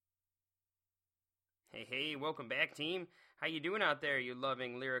Hey, welcome back, team. How you doing out there, you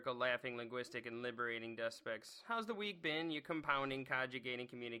loving, lyrical, laughing, linguistic, and liberating dust specks? How's the week been, you compounding, conjugating,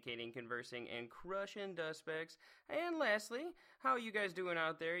 communicating, conversing, and crushing dust specks? And lastly, how are you guys doing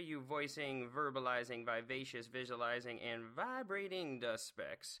out there, you voicing, verbalizing, vivacious, visualizing, and vibrating dust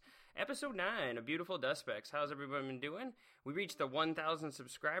specks? Episode 9 of Beautiful Dust Specks. How's everyone been doing? We reached the 1,000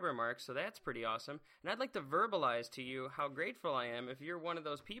 subscriber mark, so that's pretty awesome. And I'd like to verbalize to you how grateful I am if you're one of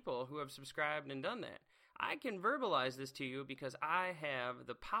those people who have subscribed and done that. I can verbalize this to you because I have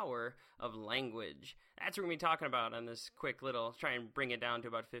the power of language. That's what we're going to be talking about on this quick little, try and bring it down to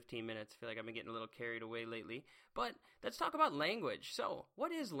about 15 minutes. I feel like I've been getting a little carried away lately. But let's talk about language. So,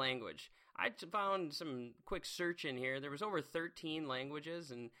 what is language? I found some quick search in here. There was over 13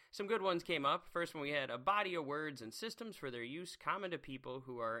 languages, and some good ones came up. First one, we had a body of words and systems for their use common to people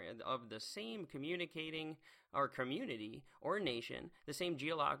who are of the same communicating or community or nation, the same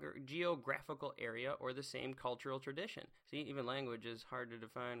geographical area, or the same cultural tradition. See, even language is hard to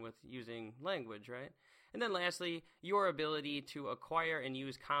define with using language, right? And then lastly, your ability to acquire and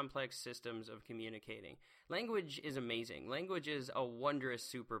use complex systems of communicating. Language is amazing. Language is a wondrous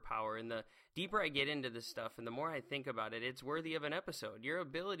superpower, and the deeper I get into this stuff and the more I think about it, it's worthy of an episode. Your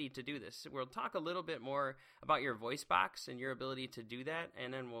ability to do this. We'll talk a little bit more about your voice box and your ability to do that,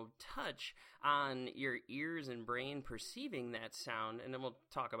 and then we'll touch on your ears and brain perceiving that sound, and then we'll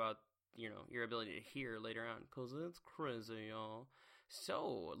talk about your ability to hear later on, because it's crazy, y'all.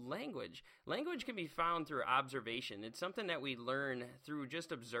 So, language. Language can be found through observation. It's something that we learn through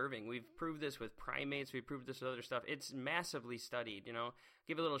just observing. We've proved this with primates. We've proved this with other stuff. It's massively studied,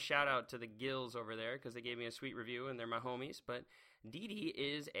 Give a little shout out to the Gills over there because they gave me a sweet review and they're my homies. But Dee Dee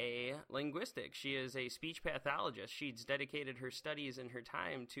is a linguistic. She is a speech pathologist. She's dedicated her studies and her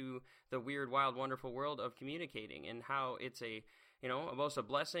time to the weird, wild, wonderful world of communicating and how it's both a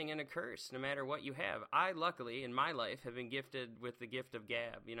blessing and a curse, no matter what you have. I, luckily, in my life, have been gifted with the gift of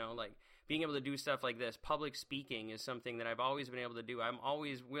gab, like being able to do stuff like this. Public speaking is something that I've always been able to do. I'm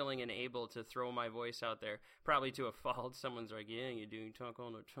always willing and able to throw my voice out there, probably to a fault. Someone's like, yeah, you talk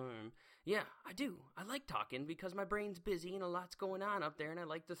all the time. Yeah, I do. I like talking because my brain's busy and a lot's going on up there, and I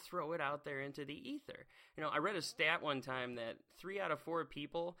like to throw it out there into the ether. I read a stat one time that 3 out of 4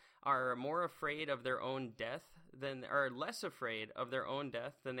 people are more afraid of their own death are less afraid of their own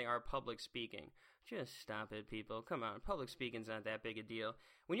death than they are public speaking. Just stop it, people. Come on. Public speaking's not that big a deal.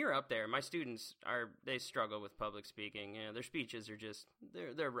 When you're up there, my students they struggle with public speaking. Their speeches are just,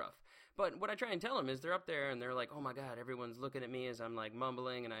 they're rough. But what I try and tell them is they're up there and they're like, oh my God, everyone's looking at me as I'm like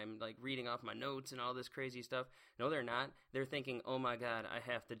mumbling and I'm like reading off my notes and all this crazy stuff. No, they're not. They're thinking, oh my God, I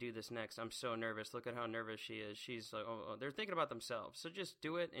have to do this next. I'm so nervous. Look at how nervous she is. She's like, oh. They're thinking about themselves. So just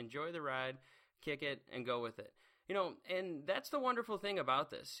do it. Enjoy the ride. Kick it and go with it. And that's the wonderful thing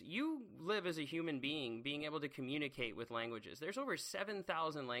about this. You live as a human being, being able to communicate with languages. There's over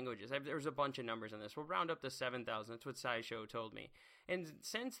 7,000 languages. There's a bunch of numbers on this. We'll round up to 7,000. That's what SciShow told me. And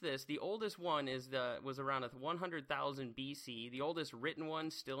since this, the oldest one was around 100,000 BC. The oldest written one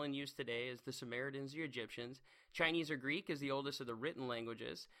still in use today is the Samaritans or Egyptians. Chinese or Greek is the oldest of the written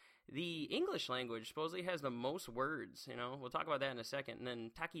languages. The English language supposedly has the most words. We'll talk about that in a second. And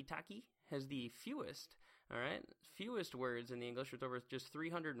then Taki has the fewest. All right, fewest words in the English with over just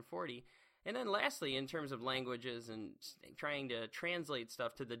 340. And then lastly, in terms of languages and trying to translate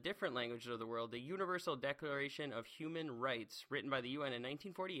stuff to the different languages of the world, the Universal Declaration of Human Rights, written by the UN in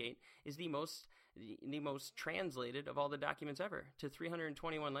 1948, is the most translated of all the documents ever to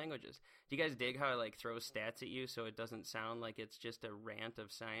 321 languages. Do you guys dig how I throw stats at you so it doesn't sound like it's just a rant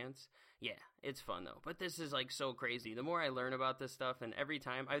of science? Yeah, it's fun though. But this is so crazy. The more I learn about this stuff, and every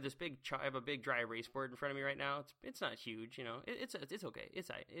time I have a big dry erase board in front of me right now. It's not huge, It's okay.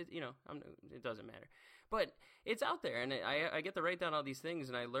 It doesn't matter. But it's out there, and I get to write down all these things,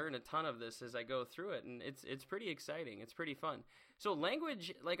 and I learn a ton of this as I go through it, and it's pretty exciting. It's pretty fun. So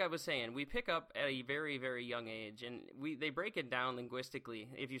language, like I was saying, we pick up at a very, very young age, and they break it down linguistically.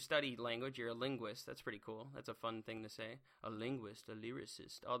 If you study language, you're a linguist. That's pretty cool. That's a fun thing to say. A linguist, a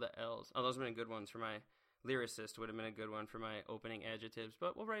lyricist, all the L's. Oh, those have been good ones for my lyricist would have been a good one for my opening adjectives,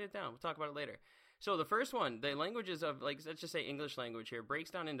 but we'll write it down. We'll talk about it later. So the first one, the languages of, let's just say English language here, breaks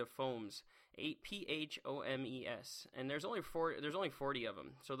down into phomes, Phomes, and there's only 40 of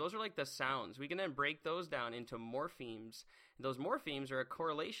them. So those are the sounds. We can then break those down into morphemes. Those morphemes are a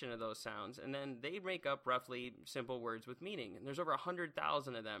correlation of those sounds, and then they make up roughly simple words with meaning. And there's over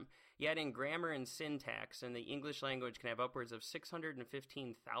 100,000 of them. Yet in grammar and syntax, and the English language can have upwards of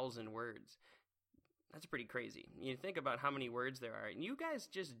 615,000 words. That's pretty crazy. You think about how many words there are, and you guys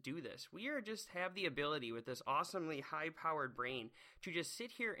just do this. We are just have the ability with this awesomely high-powered brain to just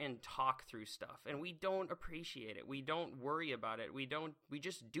sit here and talk through stuff, and we don't appreciate it. We don't worry about it. We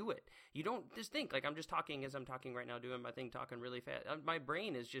just do it. You don't just think, like I'm just talking as I'm talking right now, doing my thing, talking really fast. My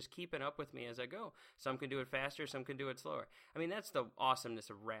brain is just keeping up with me as I go. Some can do it faster, some can do it slower. I mean, that's the awesomeness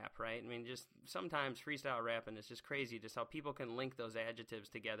of rap, right? I mean, just sometimes freestyle rapping is just crazy, just how people can link those adjectives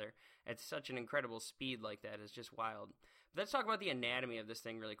together at such an incredible speed like that is just wild. But let's talk about the anatomy of this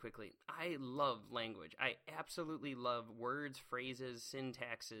thing really quickly. I love language. I absolutely love words, phrases,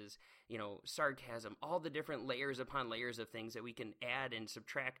 syntaxes, sarcasm, all the different layers upon layers of things that we can add and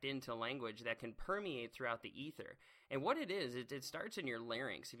subtract into language that can permeate throughout the ether. And what it is, it starts in your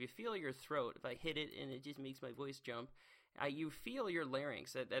larynx. If you feel your throat, if I hit it and it just makes my voice jump, you feel your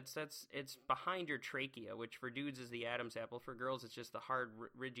larynx. It's behind your trachea, which for dudes is the Adam's apple. For girls, it's just the hard,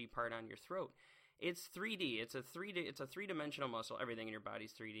 ridgy part on your throat. It's 3D. It's a three-dimensional muscle. Everything in your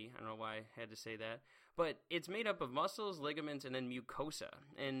body's 3D. I don't know why I had to say that. But it's made up of muscles, ligaments, and then mucosa.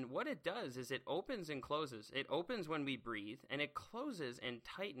 And what it does is it opens and closes. It opens when we breathe, and it closes and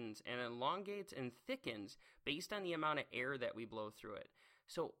tightens and elongates and thickens based on the amount of air that we blow through it.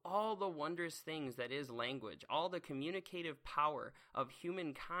 So all the wondrous things that is language, all the communicative power of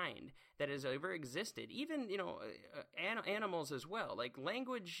humankind that has ever existed, even, animals as well. Like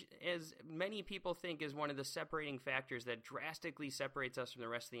language, as many people think, is one of the separating factors that drastically separates us from the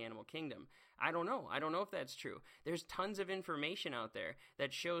rest of the animal kingdom. I don't know. I don't know if that's true. There's tons of information out there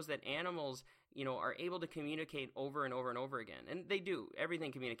that shows that animals are able to communicate over and over and over again. And they do.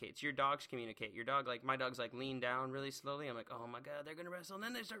 Everything communicates. Your dogs communicate. Your dog, my dog's lean down really slowly. I'm like, oh my God, they're going to wrestle. And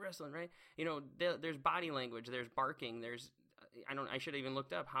then they start wrestling, right? There's body language. There's barking. I should have even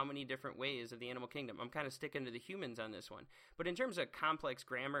looked up how many different ways of the animal kingdom. I'm kind of sticking to the humans on this one. But in terms of complex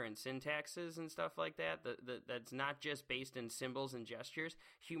grammar and syntaxes and stuff like that, that's not just based in symbols and gestures,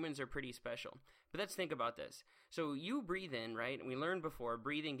 humans are pretty special. But let's think about this. So you breathe in, right? And we learned before,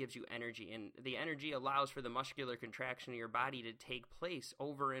 breathing gives you energy. And the energy allows for the muscular contraction of your body to take place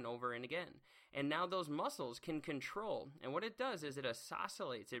over and over and again. And now those muscles can control. And what it does is it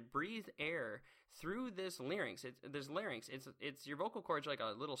oscillates. It breathes air through this larynx. It's your vocal cords are like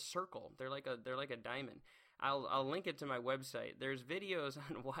a little circle. They're like a diamond. I'll link it to my website. There's videos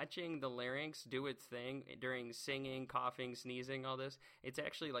on watching the larynx do its thing during singing, coughing, sneezing, all this. It's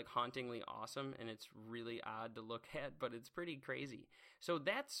actually hauntingly awesome, and it's really odd to look at, but it's pretty crazy. So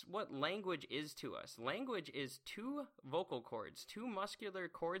that's what language is to us. Language is two vocal cords, two muscular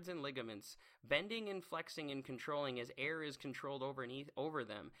cords and ligaments bending and flexing and controlling as air is controlled over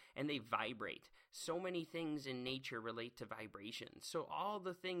them, and they vibrate. So many things in nature relate to vibrations. So all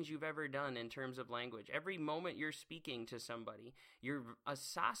the things you've ever done in terms of language, every moment you're speaking to somebody, you're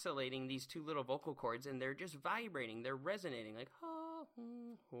oscillating these two little vocal cords, and they're just vibrating. They're resonating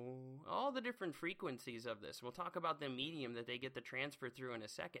all the different frequencies of this. We'll talk about the medium that they get the transfer through in a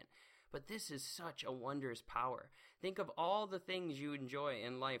second. But this is such a wondrous power. Think of all the things you enjoy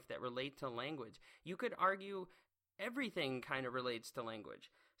in life that relate to language. You could argue everything kind of relates to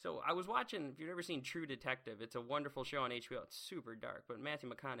language. So I was watching, if you've ever seen True Detective, it's a wonderful show on HBO. It's super dark, but Matthew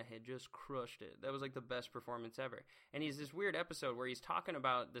McConaughey just crushed it. That was the best performance ever. And he's this weird episode where he's talking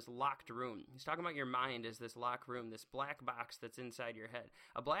about this locked room. He's talking about your mind as this locked room, this black box that's inside your head.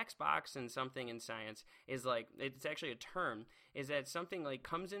 A black box and something in science is it's actually a term, is that something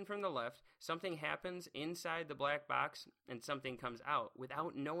comes in from the left, something happens inside the black box, and something comes out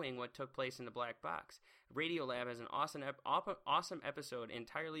without knowing what took place in the black box. Radiolab has an awesome episode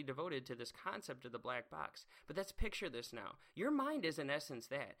entirely devoted to this concept of the black box. But let's picture this now. Your mind is in essence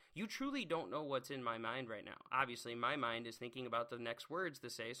that. You truly don't know what's in my mind right now. Obviously, my mind is thinking about the next words to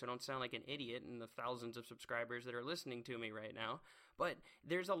say, so I don't sound like an idiot and the thousands of subscribers that are listening to me right now. But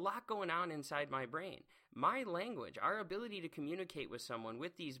there's a lot going on inside my brain. My language, our ability to communicate with someone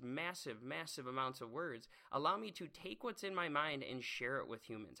with these massive, massive amounts of words, allow me to take what's in my mind and share it with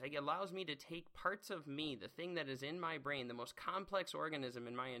humans. It allows me to take parts of me, the thing that is in my brain, the most complex organism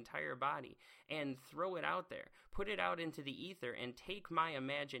in my entire body, and throw it out there, put it out into the ether, and take my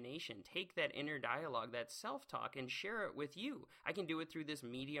imagination, take that inner dialogue, that self-talk, and share it with you. I can do it through this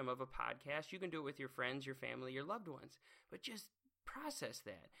medium of a podcast. You can do it with your friends, your family, your loved ones. But just process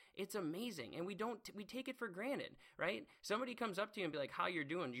that. It's amazing. And we take it for granted, right? Somebody comes up to you and be like, how you're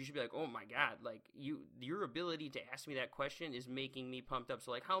doing? You should be like, oh my God, like your ability to ask me that question is making me pumped up.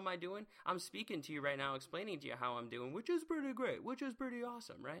 So like, how am I doing? I'm speaking to you right now, explaining to you how I'm doing, which is pretty great, which is pretty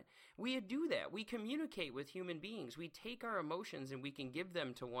awesome, right? We do that. We communicate with human beings. We take our emotions and we can give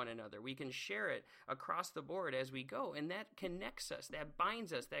them to one another. We can share it across the board as we go. And that connects us, that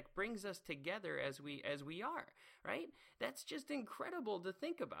binds us, that brings us together as we are, right? That's just incredible to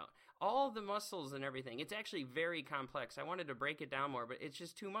think about. All the muscles and everything. It's actually very complex. I wanted to break it down more, but it's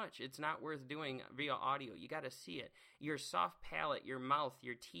just too much. It's not worth doing via audio. You got to see it. Your soft palate, your mouth,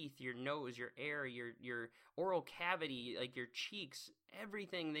 your teeth, your nose, your air, your oral cavity, like your cheeks,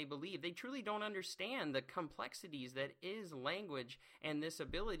 everything they believe. They truly don't understand the complexities that is language and this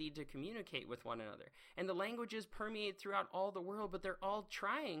ability to communicate with one another. And the languages permeate throughout all the world, but they're all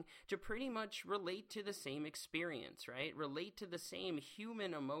trying to pretty much relate to the same experience, right? Relate to the same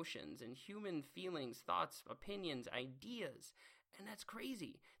human emotions and human feelings, thoughts, opinions, ideas. And that's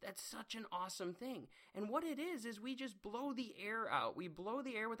crazy. That's such an awesome thing. And what it is we just blow the air out. We blow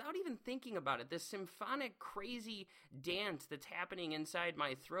the air without even thinking about it. This symphonic, crazy dance that's happening inside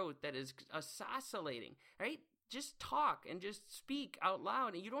my throat that is oscillating, right? Just talk and just speak out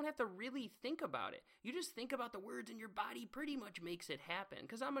loud, and you don't have to really think about it. You just think about the words, and your body pretty much makes it happen.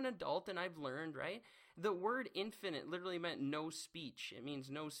 Because I'm an adult, and I've learned, right? The word infinite literally meant no speech. It means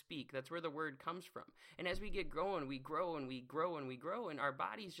no speak. That's where the word comes from. And as we get growing, we grow and we grow and we grow, and our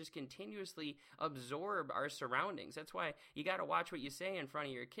bodies just continuously absorb our surroundings. That's why you got to watch what you say in front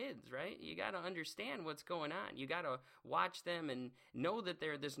of your kids, right? You got to understand what's going on. You got to watch them and know that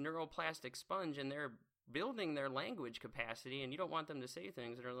they're this neuroplastic sponge, and they're building their language capacity, and you don't want them to say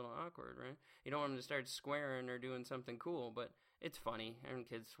things that are a little awkward, right? You don't want them to start swearing or doing something cool, but it's funny. And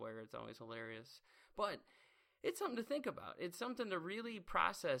kids swear, it's always hilarious. But it's something to think about. It's something to really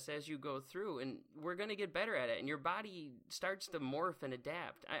process as you go through, and we're going to get better at it, and your body starts to morph and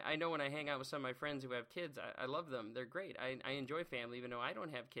adapt. I know when I hang out with some of my friends who have kids, I love them. They're great. I enjoy family, even though I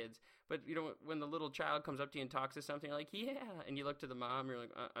don't have kids. But, you know, when the little child comes up to you and talks to something, you're like, yeah, and you look to the mom, you're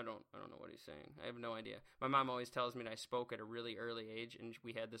like, I don't know what he's saying. I have no idea. My mom always tells me that I spoke at a really early age, and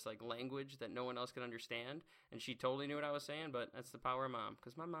we had this, like, language that no one else could understand, and she totally knew what I was saying, but that's the power of mom,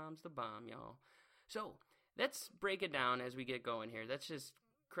 because my mom's the bomb, y'all. So let's break it down as we get going here. Let's just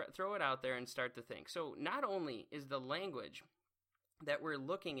throw it out there and start to think. So not only is the language that we're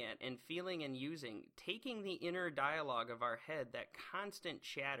looking at and feeling and using taking the inner dialogue of our head, that constant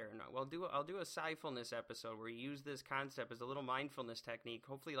chatter, and I'll do a Psyfulness episode where you use this concept as a little mindfulness technique,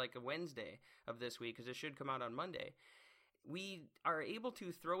 hopefully like a Wednesday of this week, because it should come out on Monday. We are able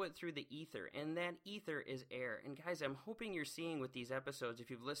to throw it through the ether, and that ether is air. And guys, I'm hoping you're seeing with these episodes,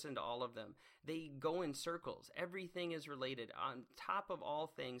 if you've listened to all of them, they go in circles. Everything is related. On top of all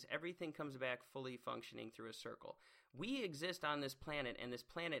things, everything comes back fully functioning through a circle. We exist on this planet, and this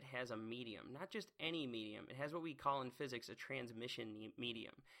planet has a medium, not just any medium. It has what we call in physics a transmission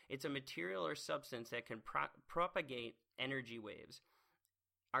medium. It's a material or substance that can propagate energy waves.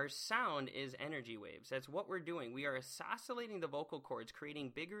 Our sound is energy waves. That's what we're doing. We are oscillating the vocal cords,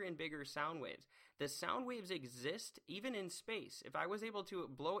 creating bigger and bigger sound waves. The sound waves exist even in space. If I was able to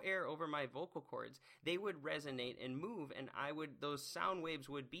blow air over my vocal cords, they would resonate and move, and those sound waves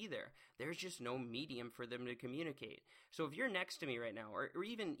would be there. There's just no medium for them to communicate. So if you're next to me right now, or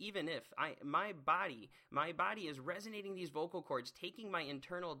even if my body is resonating these vocal cords, taking my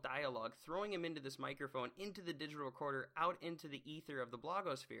internal dialogue, throwing them into this microphone, into the digital recorder, out into the ether of the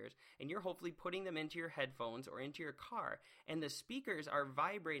blogospheres, and you're hopefully putting them into your headphones or into your car, and the speakers are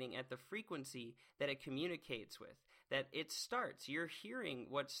vibrating at the frequency that it communicates with, that it starts. You're hearing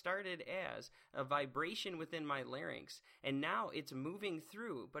what started as a vibration within my larynx, and now it's moving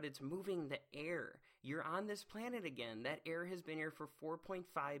through, but it's moving the air. You're on this planet again. That air has been here for 4.5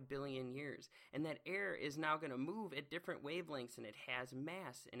 billion years, and that air is now going to move at different wavelengths, and it has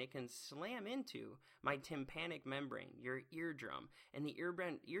mass, and it can slam into my tympanic membrane, your eardrum, and the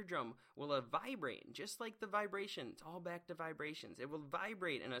eardrum will vibrate, just like the vibration. It's all back to vibrations. It will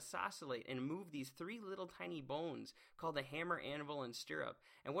vibrate and oscillate and move these three little tiny bones called the hammer, anvil, and stirrup.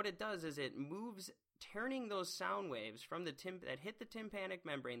 And what it does is it moves, turning those sound waves from that hit the tympanic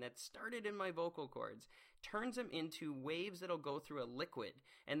membrane that started in my vocal cords, turns them into waves that'll go through a liquid,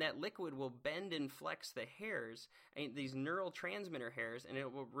 and that liquid will bend and flex the hairs, these neural transmitter hairs, and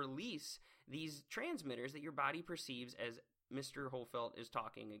it will release these transmitters that your body perceives as Mr. Holfeld is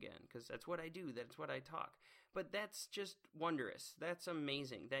talking again, because that's what I do, that's what I talk. But that's just wondrous. That's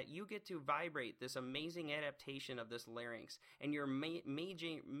amazing that you get to vibrate this amazing adaptation of this larynx, and your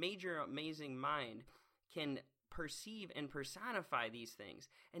major amazing mind can perceive and personify these things.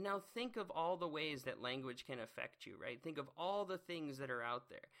 And now think of all the ways that language can affect you, right? Think of all the things that are out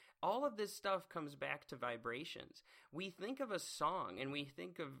there. All of this stuff comes back to vibrations. We think of a song and we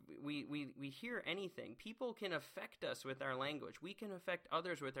hear anything. People can affect us with our language. We can affect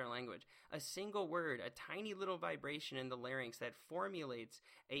others with our language. A single word, a tiny little vibration in the larynx that formulates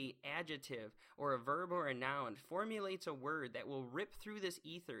a adjective or a verb or a noun, formulates a word that will rip through this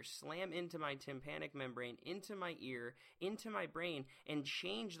ether, slam into my tympanic membrane, into my ear, into my brain, and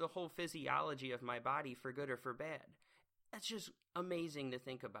change the whole physiology of my body for good or for bad. That's just amazing to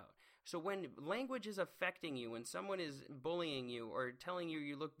think about. So when language is affecting you, when someone is bullying you or telling you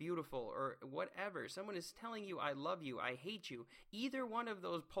you look beautiful or whatever, someone is telling you I love you, I hate you, either one of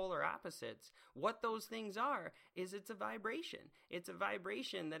those polar opposites, what those things are is it's a vibration. It's a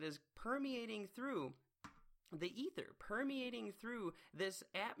vibration that is permeating through the ether, permeating through this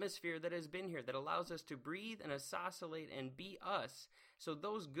atmosphere that has been here, that allows us to breathe and oscillate and be us. So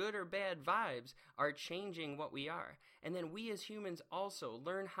those good or bad vibes are changing what we are. And then we as humans also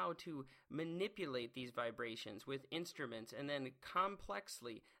learn how to manipulate these vibrations with instruments and then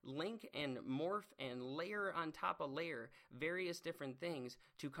complexly link and morph and layer on top of layer various different things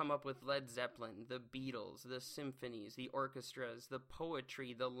to come up with Led Zeppelin, the Beatles, the symphonies, the orchestras, the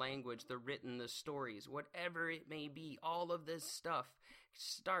poetry, the language, the written, the stories, whatever it may be. All of this stuff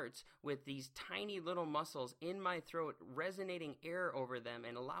starts with these tiny little muscles in my throat resonating air over them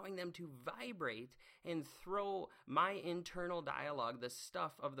and allowing them to vibrate and throw my internal dialogue, the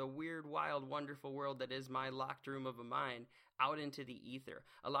stuff of the weird, wild, wonderful world that is my locked room of a mind, out into the ether,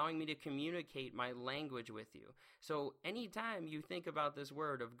 allowing me to communicate my language with you. So anytime you think about this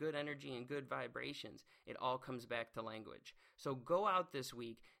word of good energy and good vibrations, it all comes back to language. So go out this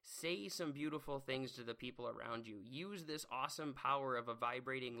week, say some beautiful things to the people around you. Use this awesome power of a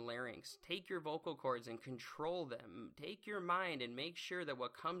vibrating larynx. Take your vocal cords and control them. Take your mind and make sure that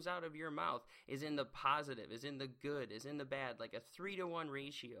what comes out of your mouth is in the positive, is in the good, is in the bad, like a 3-to-1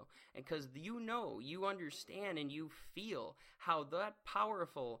 ratio. And because you understand and you feel how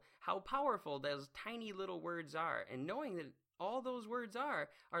powerful those tiny little words are, and knowing that all those words are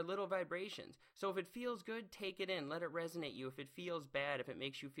little vibrations. So if it feels good, take it in. Let it resonate you. If it feels bad, if it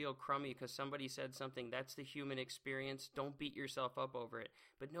makes you feel crummy because somebody said something, that's the human experience. Don't beat yourself up over it.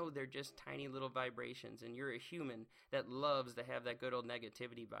 But no, they're just tiny little vibrations, and you're a human that loves to have that good old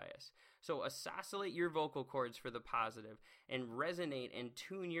negativity bias. So oscillate your vocal cords for the positive and resonate and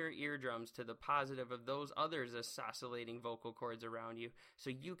tune your eardrums to the positive of those others oscillating vocal cords around you so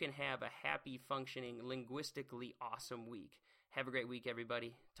you can have a happy, functioning, linguistically awesome week. Have a great week,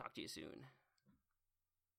 everybody. Talk to you soon.